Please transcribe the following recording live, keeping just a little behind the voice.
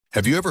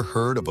Have you ever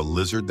heard of a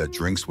lizard that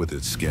drinks with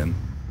its skin?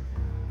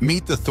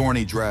 Meet the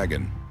Thorny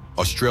Dragon,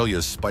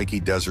 Australia's spiky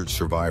desert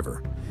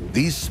survivor.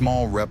 These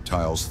small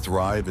reptiles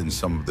thrive in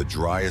some of the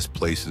driest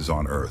places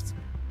on Earth,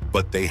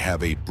 but they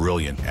have a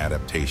brilliant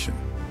adaptation.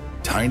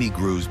 Tiny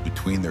grooves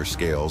between their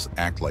scales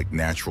act like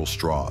natural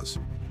straws,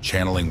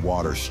 channeling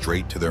water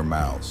straight to their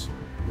mouths.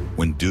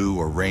 When dew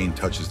or rain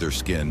touches their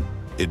skin,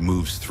 it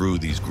moves through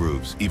these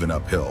grooves, even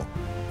uphill,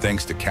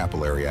 thanks to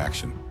capillary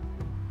action.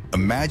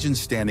 Imagine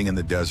standing in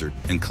the desert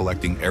and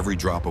collecting every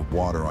drop of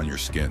water on your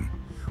skin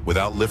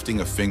without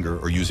lifting a finger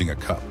or using a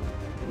cup.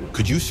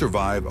 Could you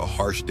survive a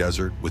harsh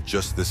desert with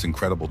just this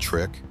incredible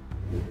trick?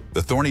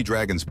 The Thorny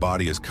Dragon's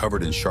body is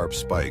covered in sharp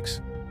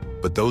spikes,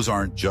 but those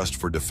aren't just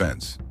for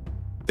defense.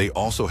 They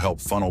also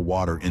help funnel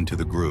water into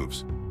the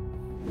grooves.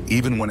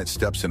 Even when it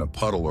steps in a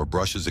puddle or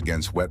brushes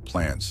against wet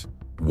plants,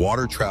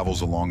 water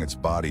travels along its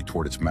body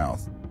toward its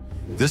mouth.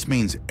 This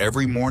means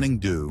every morning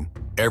dew,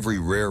 every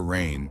rare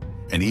rain,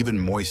 and even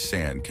moist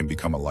sand can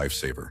become a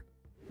lifesaver.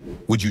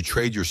 Would you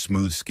trade your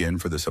smooth skin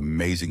for this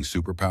amazing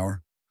superpower?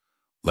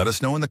 Let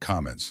us know in the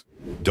comments.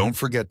 Don't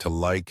forget to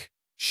like,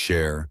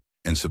 share,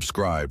 and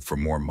subscribe for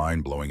more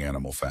mind-blowing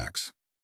animal facts.